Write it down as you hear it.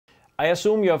I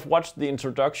assume you have watched the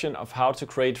introduction of how to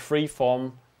create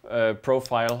free-form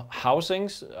profile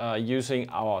housings using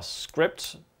our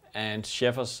script and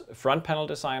Scheffer's front panel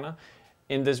designer.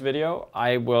 In this video,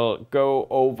 I will go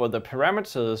over the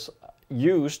parameters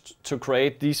used to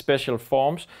create these special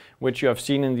forms, which you have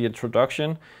seen in the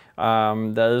introduction.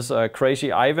 There is a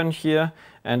crazy Ivan here,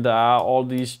 and there are all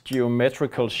these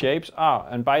geometrical shapes.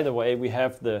 And by the way, we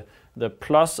have the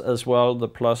plus as well. The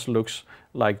plus looks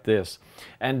like this.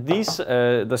 And these,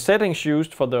 the settings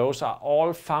used for those are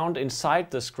all found inside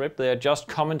the script. They are just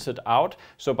commented out.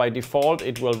 So by default,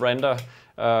 it will render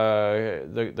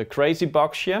the crazy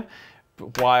box here,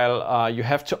 while you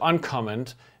have to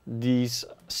uncomment these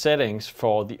settings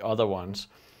for the other ones.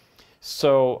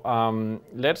 So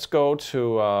let's go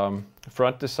to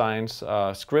Front Design's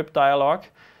script dialog,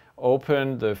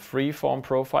 open the freeform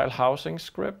profile housing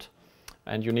script,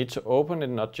 and you need to open it,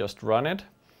 not just run it.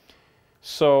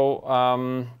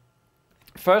 So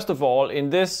first of all,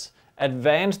 in this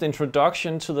advanced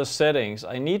introduction to the settings,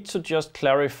 I need to just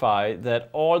clarify that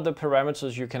all the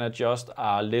parameters you can adjust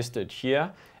are listed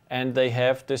here, and they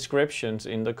have descriptions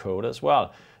in the code as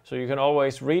well. So you can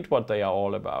always read what they are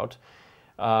all about.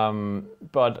 And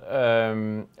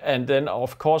then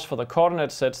of course for the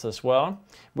coordinate sets as well,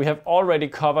 we have already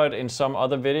covered in some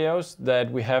other videos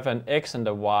that we have an X and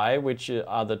a Y, which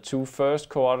are the two first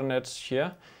coordinates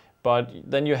here. But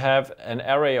then you have an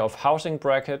array of housing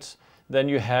brackets, then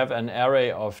you have an array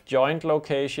of joint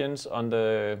locations on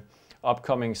the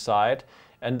upcoming side,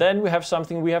 and then we have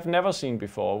something we have never seen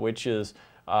before, which is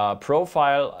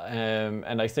profile,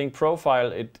 and I think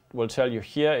profile, it will tell you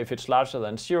here if it's larger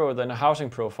than 0, then a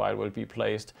housing profile will be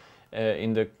placed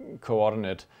in the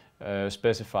coordinate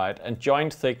specified. And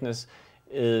joint thickness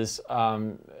is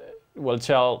will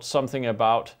tell something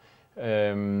about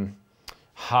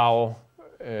how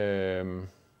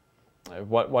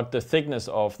what the thickness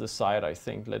of the side, I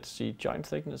think. Let's see, joint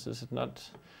thickness, is it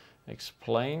not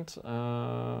explained?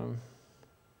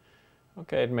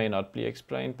 Okay, it may not be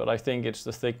explained, but I think it's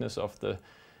the thickness of the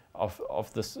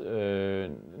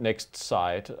next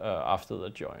side after the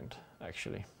joint,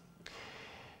 actually.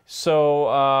 So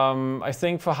I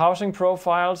think for housing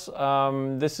profiles,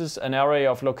 this is an array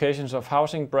of locations of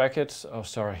housing brackets. Oh,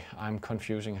 sorry, I'm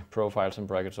confusing profiles and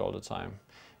brackets all the time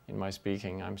in my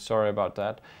speaking. I'm sorry about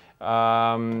that.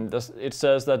 It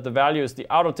says that the value is the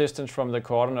outer distance from the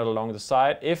coordinate along the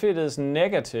side. If it is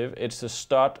negative, it's a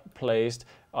stud placed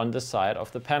on the side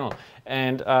of the panel.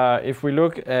 And if we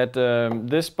look at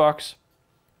this box,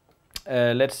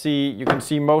 let's see, you can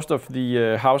see most of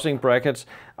the housing brackets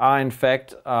are in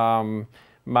fact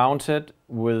mounted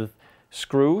with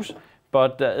screws,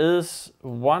 but there is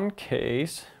one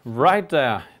case right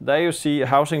there. There you see a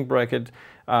housing bracket.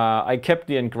 I kept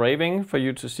the engraving for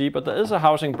you to see, but there is a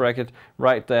housing bracket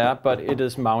right there, but it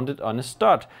is mounted on a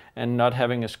stud and not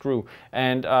having a screw.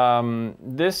 And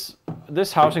this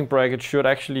housing bracket should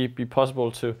actually be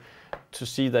possible to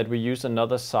see that we use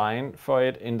another sign for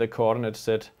it in the coordinate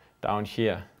set down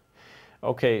here.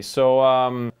 Okay, so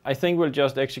I think we'll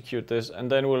just execute this,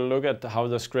 and then we'll look at how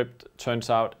the script turns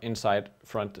out inside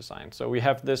Front Design. So we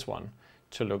have this one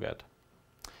to look at,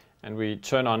 and we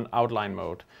turn on outline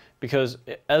mode. Because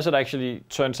as it actually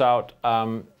turns out,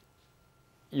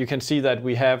 you can see that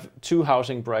we have two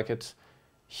housing brackets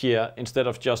here instead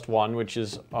of just one, which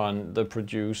is on the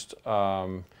produced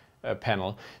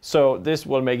panel. So this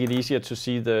will make it easier to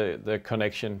see the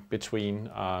connection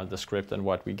between the script and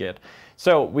what we get.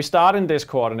 So we start in this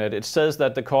coordinate. It says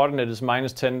that the coordinate is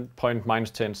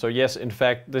 -10.-10. So yes, in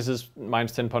fact, this is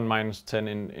 -10.-10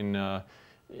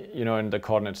 in the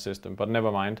coordinate system, but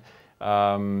never mind.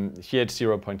 Here it's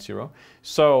 0.0.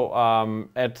 So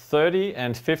at 30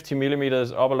 and 50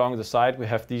 millimeters up along the side, we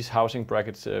have these housing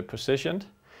brackets positioned.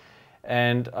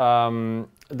 And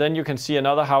then you can see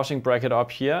another housing bracket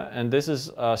up here, and this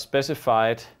is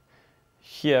specified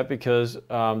here because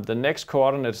the next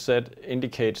coordinate set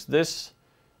indicates this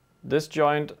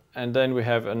joint, and then we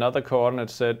have another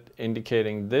coordinate set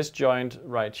indicating this joint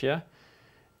right here.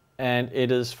 And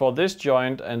it is for this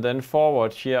joint and then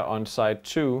forward here on side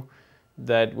 2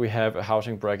 that we have a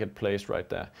housing bracket placed right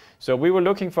there. So we were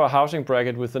looking for a housing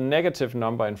bracket with a negative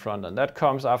number in front, and that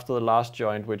comes after the last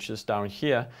joint, which is down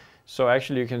here. So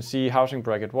actually you can see housing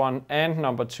bracket 1 and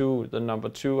number 2, the number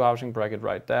 2 housing bracket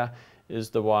right there is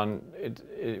the one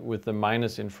with the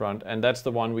minus in front, and that's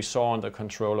the one we saw on the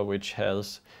controller, which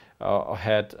has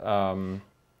had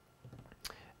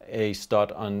a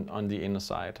stud on the inner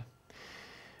side.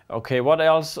 Okay, what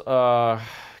else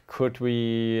could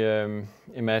we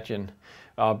imagine?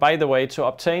 By the way, to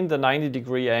obtain the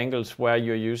 90-degree angles where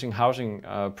you're using housing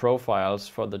profiles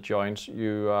for the joints,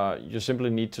 you simply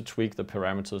need to tweak the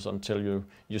parameters until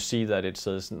you see that it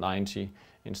says 90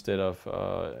 instead of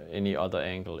any other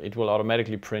angle. It will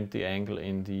automatically print the angle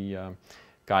in the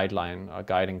guideline or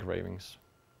guide engravings.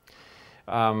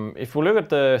 If we look at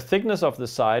the thickness of the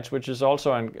sides, which is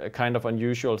also a kind of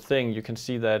unusual thing, you can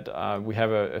see that we have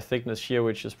a thickness here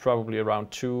which is probably around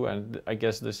 2, and I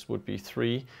guess this would be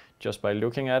 3 just by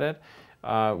looking at it.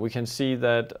 We can see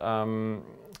that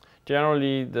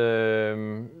generally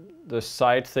the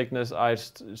side thickness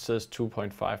says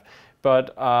 2.5,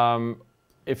 but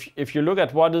if you look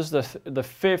at what is the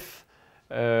fifth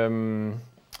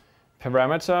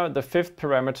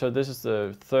parameter, this is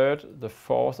the third, the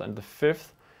fourth, and the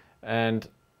fifth, and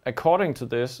according to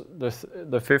this,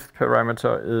 the fifth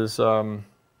parameter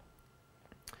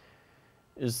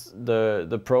is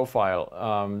the profile.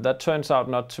 That turns out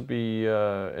not to be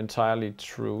entirely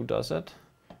true, does it?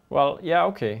 Well, yeah,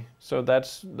 okay. So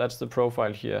that's the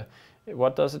profile here.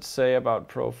 What does it say about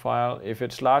profile? If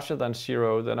it's larger than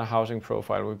 0, then a housing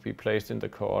profile would be placed in the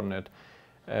coordinate.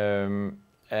 The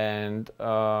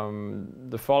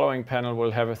following panel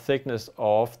will have a thickness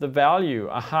of the value.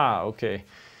 Aha, okay.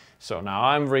 So now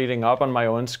I'm reading up on my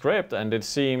own script, and it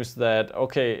seems that,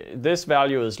 okay, this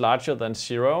value is larger than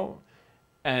 0,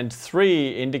 and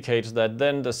 3 indicates that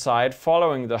then the side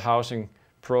following the housing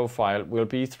profile will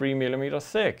be 3 millimeters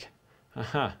thick.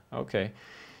 Aha, okay.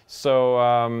 So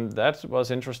that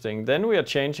was interesting. Then we are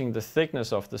changing the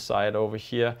thickness of the side over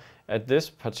here at this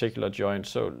particular joint.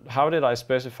 So how did I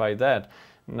specify that?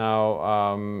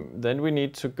 Now, then we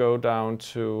need to go down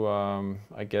to,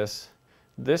 I guess,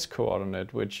 this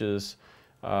coordinate, which is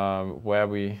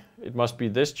it must be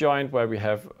this joint where we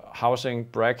have housing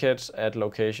brackets at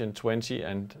location 20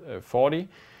 and 40.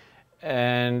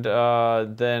 And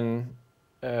then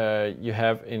you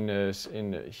have in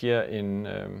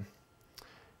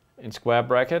square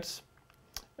brackets,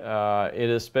 it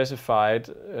is specified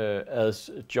as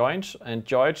joints, and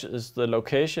joints is the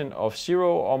location of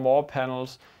 0 or more panel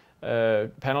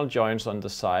joints on the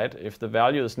side. If the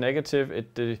value is negative,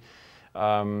 it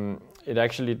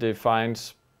actually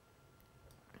defines.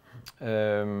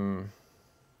 If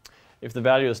the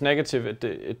value is negative,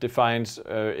 it defines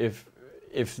if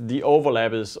the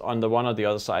overlap is on the one or the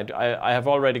other side. I have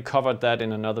already covered that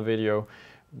in another video,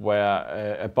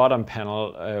 where a bottom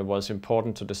panel was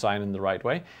important to design in the right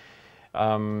way.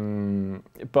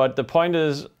 But the point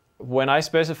is, when I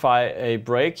specify a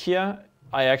break here,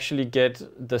 I actually get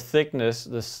the thickness,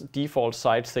 this default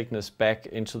side thickness, back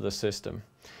into the system.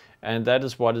 And that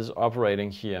is what is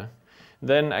operating here.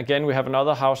 Then again, we have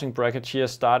another housing bracket here,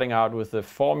 starting out with the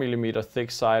 4 millimeter thick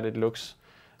side, it looks.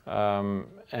 Let's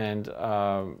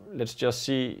just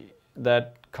see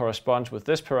that corresponds with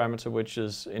this parameter, which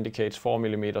indicates 4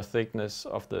 millimeter thickness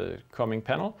of the coming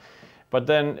panel. But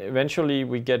then eventually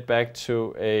we get back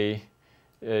to a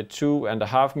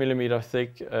 2.5 millimeter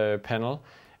thick panel.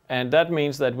 And that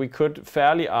means that we could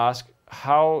fairly ask,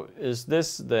 how is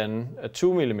this then a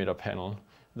 2 millimeter panel,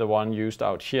 the one used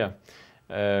out here,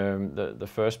 the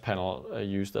first panel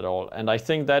used at all? And I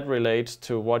think that relates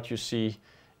to what you see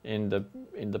in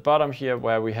the bottom here,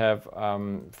 where we have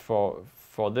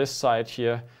for this side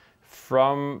here,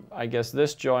 from I guess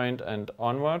this joint and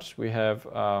onwards, we have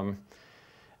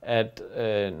at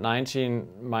 19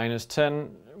 minus 10,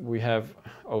 we have,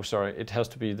 oh sorry, it has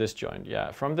to be this joint.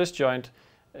 Yeah, from this joint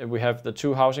we have the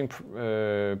 2 housing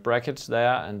brackets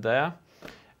there,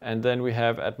 and then we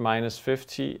have at minus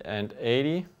 50 and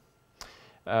 80,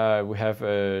 we have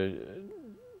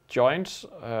joints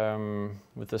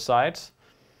with the sides.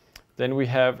 Then we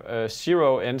have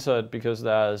 0 entered because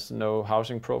there's no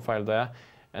housing profile there.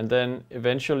 And then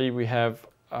eventually we have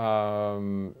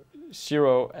 0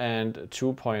 and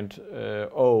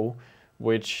 2.0,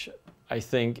 which I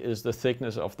think is the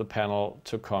thickness of the panel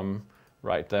to come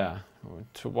right there.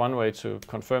 One way to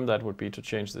confirm that would be to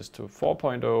change this to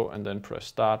 4.0 and then press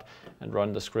start and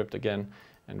run the script again.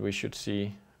 And we should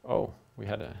see, oh, we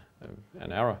had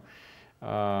an error.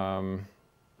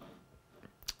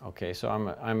 Okay, so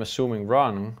I'm assuming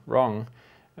wrong.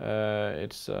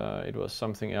 It was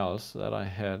something else that I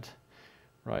had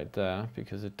right there,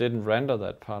 because it didn't render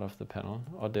that part of the panel,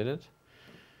 or did it?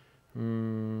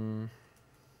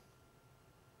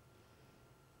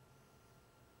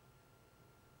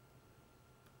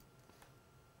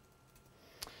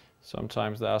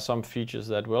 Sometimes there are some features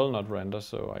that will not render,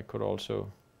 so I could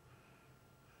also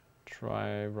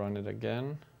try run it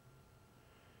again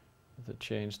with the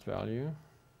changed value.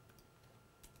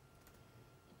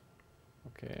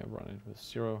 Okay, I run it with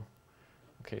 0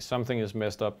 Okay, something is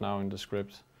messed up now in the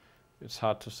script. It's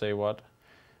hard to say what.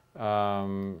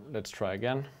 Let's try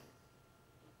again.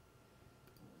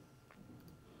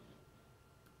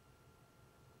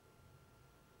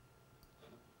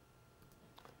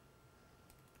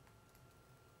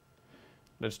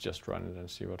 Let's just run it and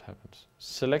see what happens.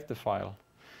 Select the file.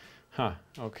 Huh,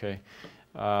 okay.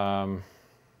 Okay,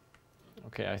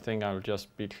 I think I'll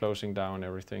just be closing down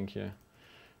everything here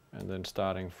and then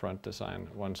starting front design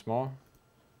once more.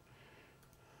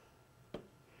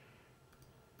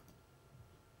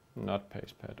 Not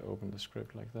pastepad, open the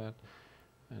script like that,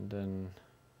 and then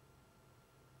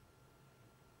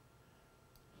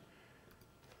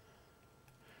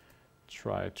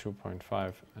try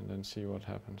 2.5 and then see what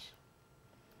happens.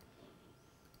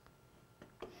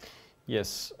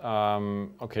 Yes,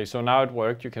 okay, so now it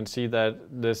worked. You can see that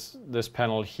this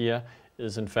panel here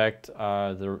is in fact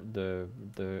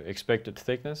the expected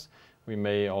thickness. We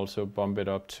may also bump it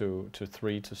up to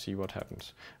 3 to see what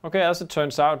happens. Okay, as it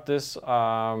turns out, this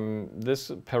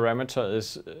parameter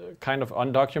is kind of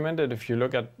undocumented if you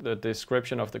look at the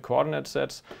description of the coordinate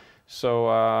sets.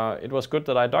 So it was good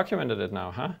that I documented it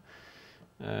now, huh?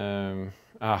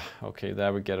 Okay,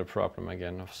 there we get a problem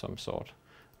again of some sort.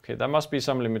 Okay, there must be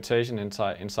some limitation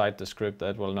inside the script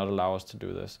that will not allow us to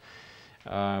do this,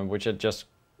 which I just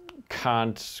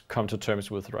can't come to terms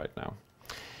with right now.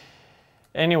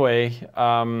 Anyway,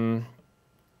 I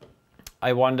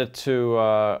wanted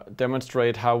to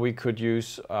demonstrate how we could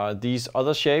use these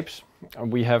other shapes.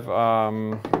 We have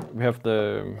the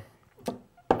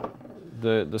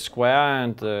square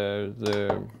and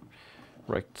the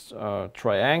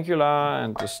triangular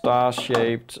and the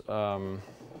star-shaped.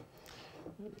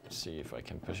 Let's see if I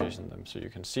can position them so you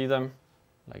can see them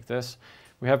like this.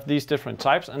 We have these different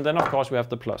types, and then of course we have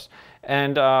the plus.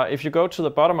 And if you go to the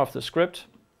bottom of the script,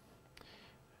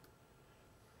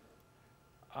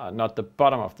 not the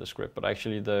bottom of the script, but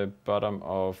actually the bottom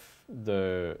of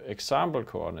the example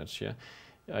coordinates here,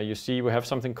 you see we have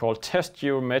something called test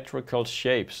geometrical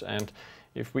shapes. And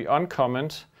if we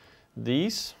uncomment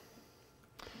these,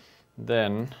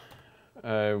 then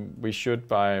we should,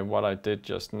 by what I did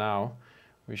just now,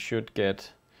 we should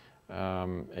get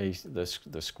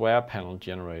the square panel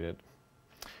generated.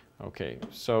 Okay,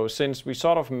 so since we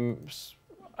sort of,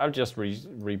 I'll just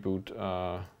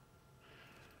reboot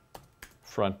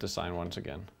front design once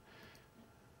again.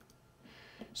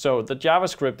 So the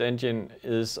JavaScript engine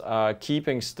is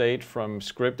keeping state from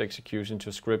script execution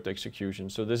to script execution.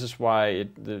 So this is why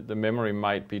the memory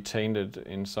might be tainted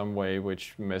in some way,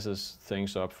 which messes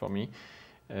things up for me.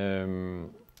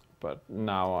 But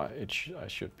now I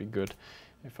should be good.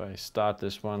 If I start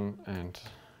this one and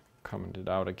comment it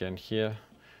out again here,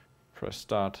 press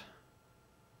start.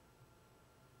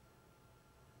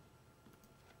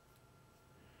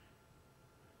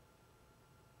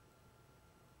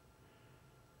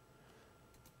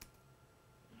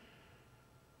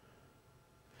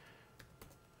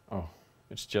 Oh,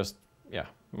 it's just, yeah,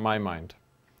 my mind.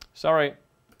 Sorry.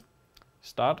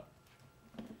 Start.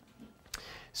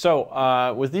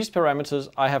 So with these parameters,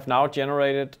 I have now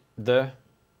generated the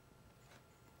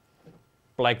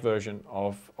black version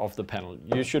of the panel.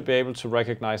 You should be able to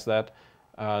recognize that.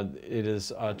 It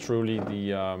is truly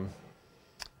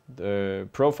the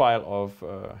profile of,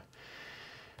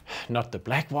 not the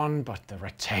black one, but the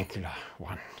rectangular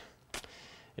one.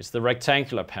 It's the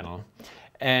rectangular panel.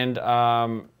 And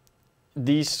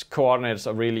these coordinates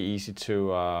are really easy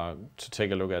to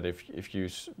take a look at. If you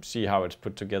see how it's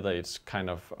put together, it's kind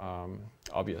of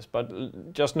obvious.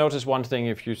 But just notice one thing.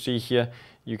 If you see here,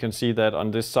 you can see that on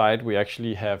this side we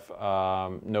actually have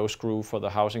no screw for the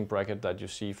housing bracket that you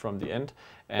see from the end,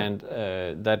 and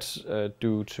that's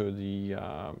due to the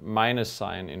minus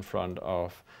sign in front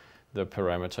of the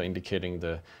parameter indicating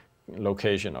the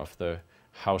location of the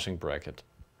housing bracket.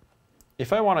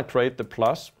 If I want to create the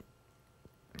plus,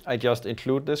 I just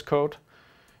include this code,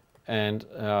 and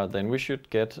then we should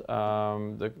get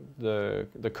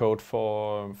the code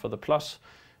for the plus,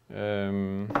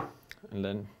 and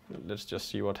then let's just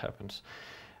see what happens.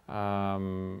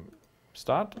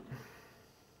 Start.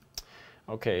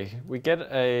 Okay, we get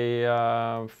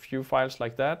a few files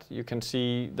like that. You can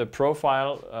see the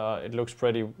profile. It looks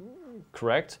pretty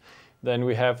correct. Then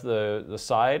we have the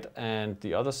side and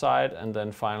the other side, and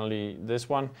then finally this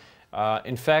one.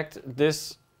 In fact,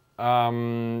 this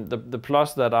the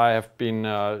plus that I have been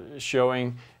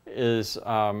showing is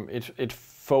it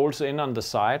folds in on the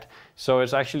side, so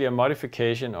it's actually a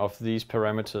modification of these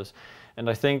parameters. And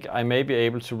I think I may be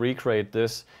able to recreate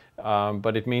this,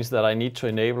 but it means that I need to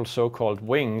enable so-called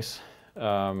wings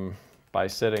by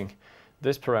setting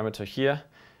this parameter here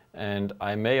And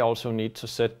I may also need to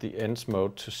set the ends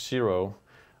mode to 0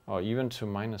 or even to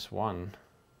 -1.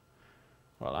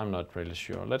 Well, I'm not really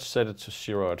sure. Let's set it to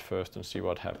 0 at first and see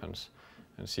what happens,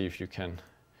 and see if you can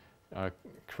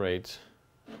create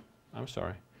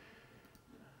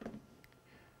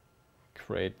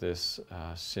this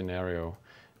scenario.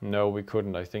 No, we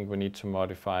couldn't. I think we need to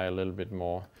modify a little bit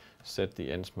more. Set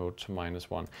the ends mode to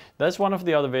 -1. That's one of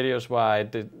the other videos where I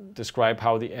describe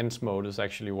how the ends mode is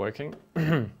actually working.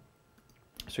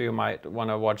 So you might want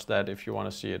to watch that if you want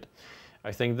to see it.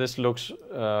 I think this looks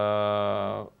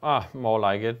more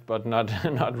like it, but not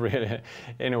really.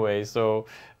 Anyway, so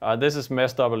this is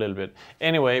messed up a little bit.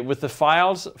 Anyway, with the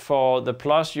files for the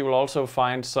plus, you will also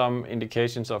find some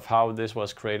indications of how this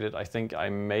was created. I think I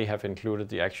may have included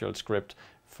the actual script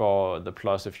for the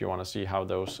plus if you want to see how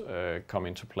those come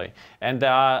into play. And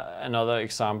there are another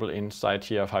example inside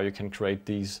here of how you can create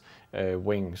these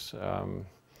wings.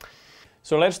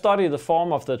 So let's study the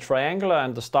form of the triangular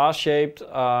and the star-shaped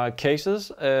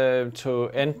cases to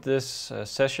end this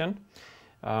session.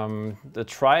 The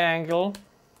triangle,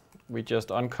 we just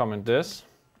uncomment this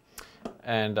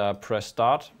and press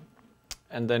start.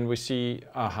 And then we see,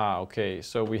 okay,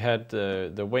 so we had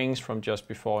the wings from just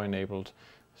before enabled.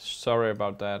 Sorry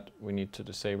about that, we need to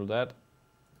disable that.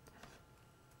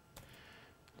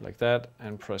 Like that,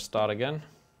 and press start again.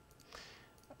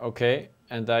 Okay,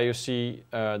 and there you see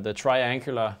the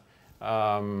triangular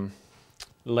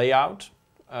layout.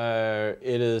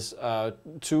 It is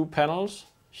 2 panels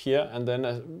here, and then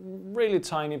a really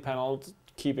tiny panel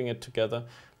keeping it together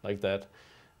like that.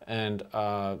 And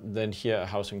then here a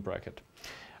housing bracket.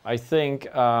 I think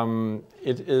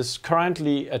it is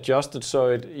currently adjusted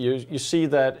so you see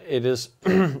that it is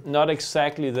not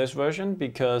exactly this version,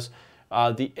 because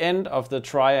the end of the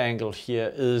triangle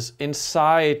here is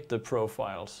inside the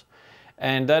profiles.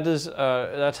 And that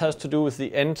has to do with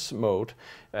the ends mode.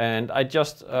 And I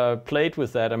just played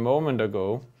with that a moment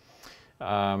ago.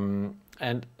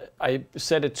 And I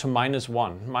set it to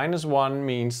 -1. -1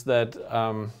 means that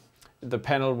the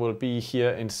panel will be here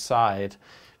inside.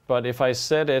 But if I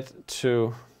set it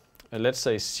to, let's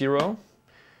say 0,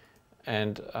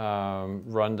 and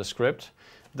run the script,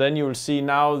 then you will see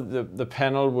now the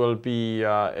panel will be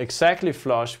exactly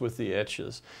flush with the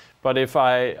edges. But if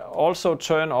I also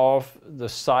turn off the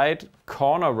side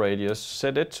corner radius,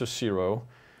 set it to 0,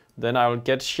 then I will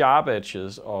get sharp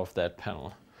edges of that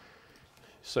panel.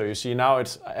 So you see now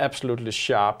it's absolutely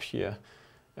sharp here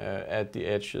at the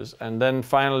edges. And then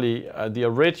finally, the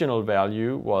original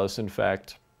value was in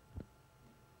fact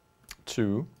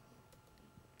 2.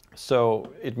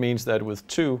 So it means that with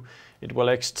 2, it will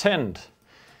extend.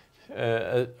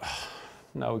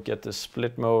 Now we get the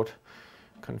split mode,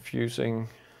 confusing.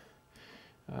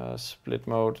 Split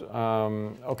mode.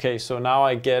 Okay, so now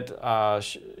I get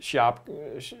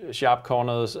sharp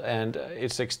corners, and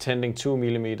it's extending 2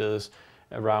 millimeters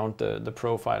around the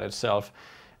profile itself.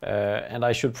 And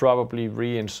I should probably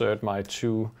reinsert my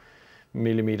 2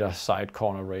 millimeter side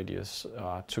corner radius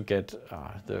to get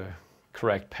the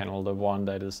correct panel, the one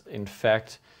that is in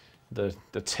fact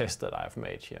the test that I've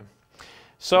made here.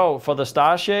 So for the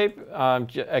star shape,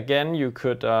 again, you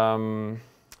could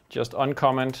just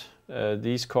uncomment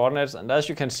these coordinates, and as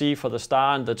you can see for the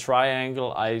star and the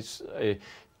triangle, I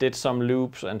did some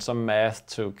loops and some math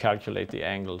to calculate the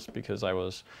angles because I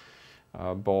was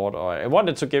bored, or I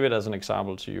wanted to give it as an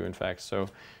example to you in fact. So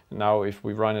now if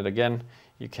we run it again,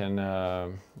 you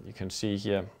can see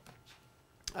here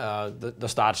the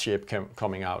star shape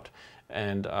coming out,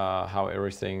 and how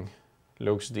everything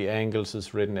looks. The angles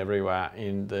is written everywhere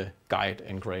in the guide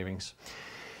engravings.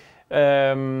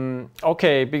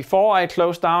 Okay, before I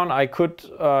close down, I could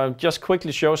just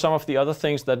quickly show some of the other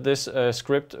things that this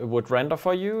script would render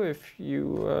for you if you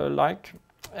like.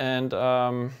 And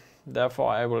therefore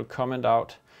I will comment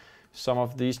out some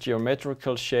of these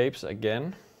geometrical shapes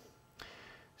again,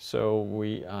 so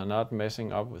we are not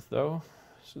messing up with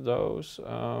those.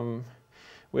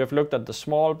 We have looked at the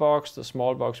small box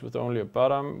with only a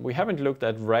bottom. We haven't looked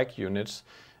at rack units.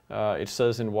 It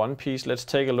says in 1 piece. Let's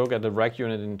take a look at the rack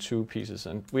unit in 2 pieces.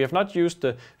 And we have not used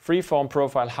the freeform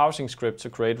profile housing script to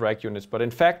create rack units, but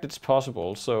in fact it's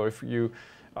possible. So if you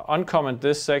uncomment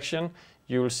this section,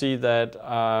 you will see that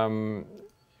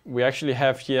we actually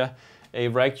have here a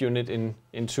rack unit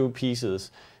in 2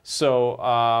 pieces. So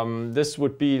this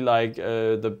would be like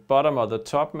the bottom or the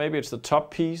top. Maybe it's the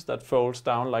top piece that folds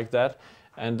down like that.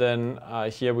 And then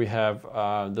here we have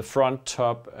the front,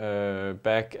 top,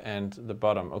 back, and the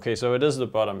bottom. Okay, so it is the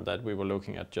bottom that we were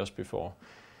looking at just before.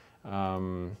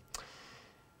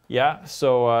 Yeah,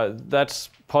 so that's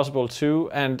possible too.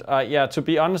 And yeah, to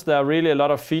be honest, there are really a lot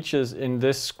of features in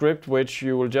this script which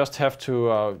you will just have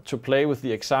to play with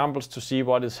the examples to see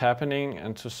what is happening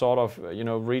and to sort of, you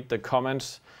know, read the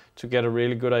comments to get a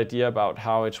really good idea about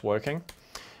how it's working.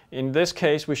 In this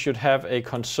case, we should have a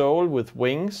console with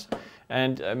wings.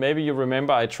 And maybe you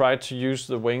remember I tried to use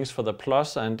the wings for the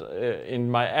plus, and in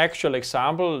my actual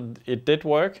example it did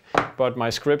work, but my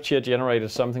script here generated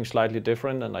something slightly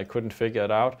different and I couldn't figure it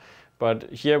out.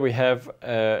 But here we have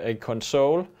a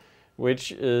console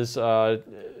which is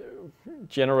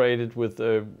generated with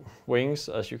wings,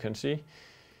 as you can see.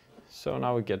 So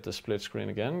now we get the split screen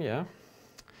again, yeah.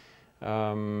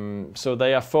 So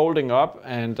they are folding up,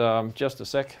 and just a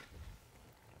sec.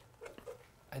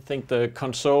 I think the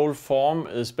console form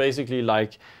is basically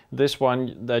like this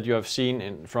one that you have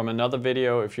seen from another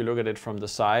video if you look at it from the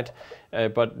side.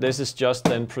 But this is just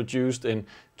then produced in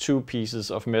 2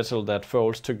 pieces of metal that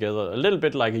folds together, a little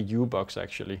bit like a U-box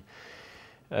actually.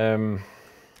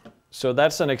 So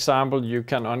that's an example you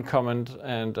can uncomment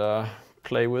and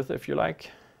play with if you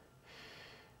like.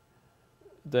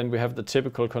 Then we have the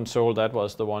typical console, that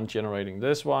was the one generating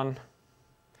this one.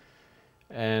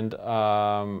 And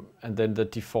then the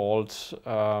default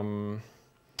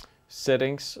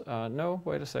settings. No,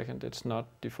 wait a second, it's not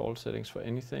default settings for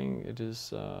anything. It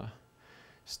is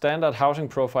standard housing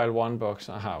profile 1 box.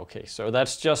 Aha, okay. So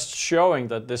that's just showing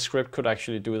that this script could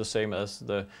actually do the same as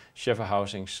the Scheffer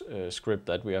housing script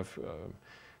that we have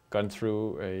gone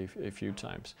through a few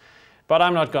times. But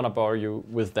I'm not going to bore you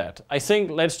with that. I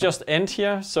think let's just end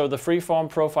here. So the freeform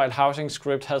profile housing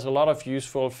script has a lot of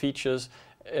useful features.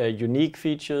 Unique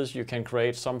features. You can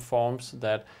create some forms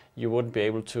that you wouldn't be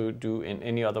able to do in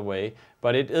any other way,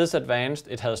 but it is advanced,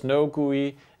 it has no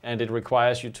GUI, and it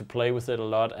requires you to play with it a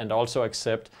lot and also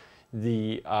accept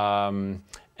the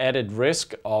added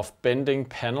risk of bending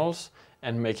panels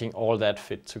and making all that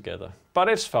fit together. But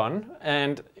it's fun,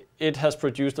 and it has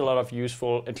produced a lot of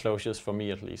useful enclosures for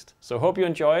me at least. So hope you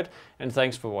enjoyed, and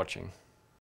thanks for watching.